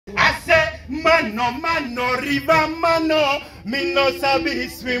Mano, mano, river, mano. Me no sabi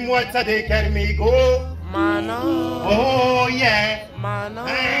swim, water they carry me go. Mano. Oh yeah. Mano.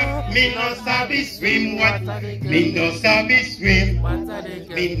 Me no sabi swim, water they carry me. Me no sabi swim.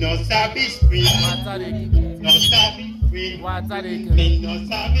 Me no sabi swim. No sabi swim. Me no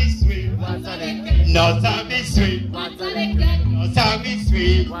sabi swim. No sabi swim. No sabi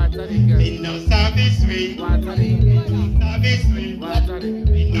swim. Me no sabi swim. Sabi swim. Me no sabi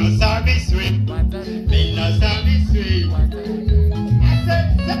swim. Me no sabi swim. Me no sabi swim.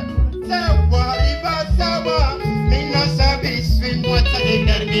 Water they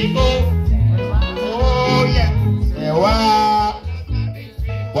carry me go. Oh yeah.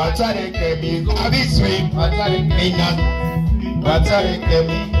 Water they carry me go. Sabi swim. Me no. Water they carry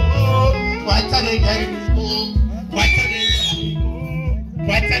me go. Water they carry me go.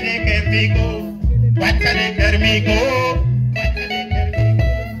 Water they carry me go. Water they carry me go.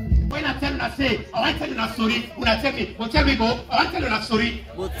 When I tell you, I say, I want to tell you a story. When I tell me, go tell me, go. I want to tell you a story.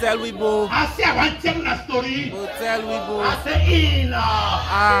 Go tell we bo. I say, I want to tell you a story. Go tell we bo. I say, in.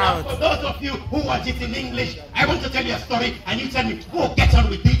 Now, for those of you who watch it in English, I want to tell you a story, and you tell me, go get on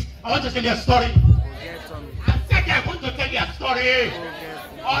with it. I want to tell you a story. I said, I want to tell you a story.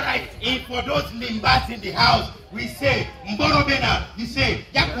 All right, and for those limbas in the house, we say Mborobena. You say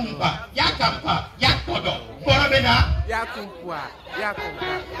Yakumba, Yakampa, Yakodo. Mborobena. Yakumpa,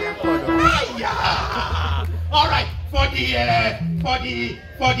 Yakumpa, Yakodo. All right, for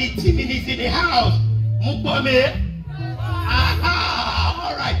the Timinis in the house, Mubome.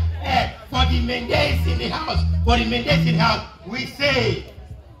 All right, for the Mendes in the house, we say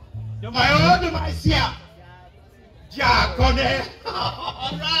my old myself. Jakone.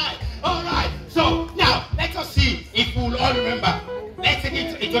 All right. So now let us see if we'll all remember. Let's take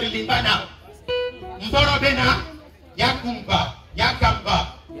it to the limba now. Mborobena, Yakumba,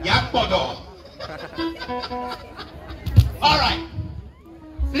 Yakamba, Yakodo. All right.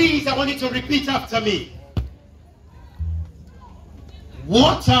 Please, I want you to repeat after me.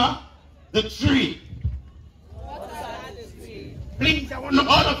 Water the tree. Please, I want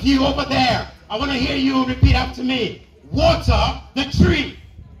all of you over there. I want to hear you repeat after me. Water the tree.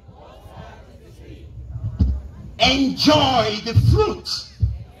 Enjoy the fruit.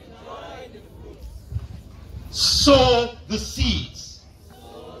 Sow the seeds.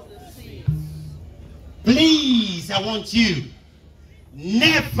 Please, I want you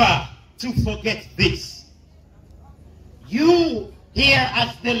never to forget this. You here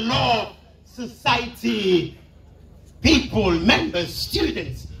as the Law Society people, members,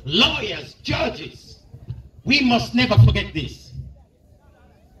 students, lawyers, judges, we must never forget this.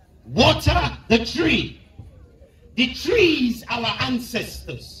 Water the tree. The trees are our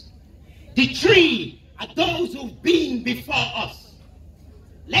ancestors. The tree are those who've been before us.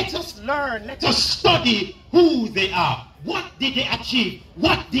 Let us learn, let us study who they are. What did they achieve?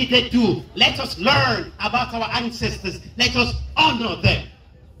 What did they do? Let us learn about our ancestors. Let us honor them.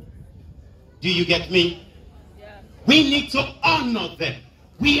 Do you get me? We need to honor them.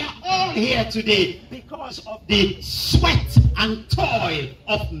 We are all here today because of the sweat and toil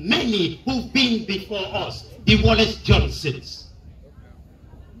of many who've been before us, the Wallace Johnsons.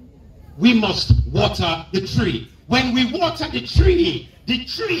 We must water the tree. When we water the tree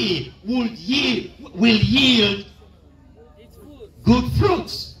will yield good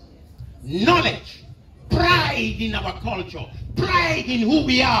fruits, knowledge, pride in our culture, pride in who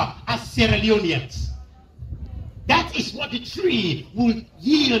we are as Sierra Leoneans. That is what the tree will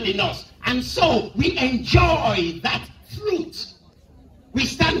yield in us. And so we enjoy that fruit. We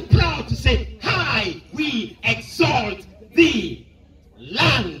stand proud to say, hi, we exalt thee,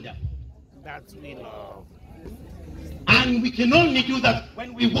 land that we love. And we can only do that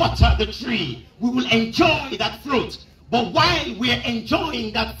when we water the tree. We will enjoy that fruit. But while we are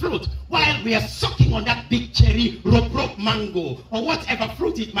enjoying that fruit, while we are sucking on that big cherry, rope mango, or whatever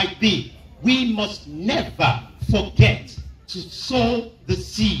fruit it might be, we must never forget to sow the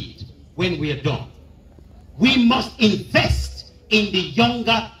seed when we are done. We must invest in the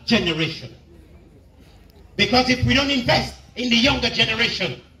younger generation. Because if we don't invest in the younger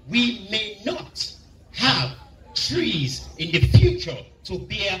generation, we may not have trees in the future to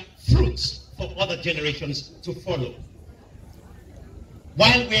bear fruits for other generations to follow.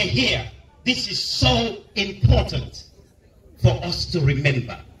 While we're here, this is so important for us to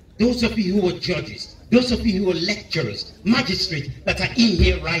remember. Those of you who are judges, those of you who are lecturers, magistrates that are in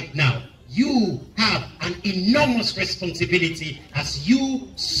here right now, you have an enormous responsibility as you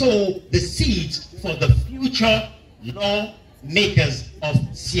sow the seeds for the future lawmakers of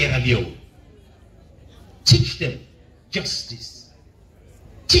Sierra Leone. Teach them justice.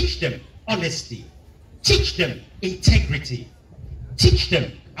 Teach them honesty. Teach them integrity. Teach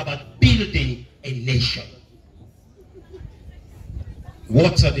them about building a nation.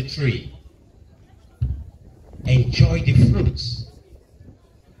 Water the tree. Enjoy the fruits,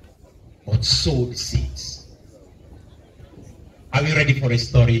 but sow the seeds. Are we ready for a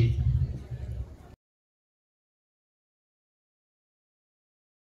story?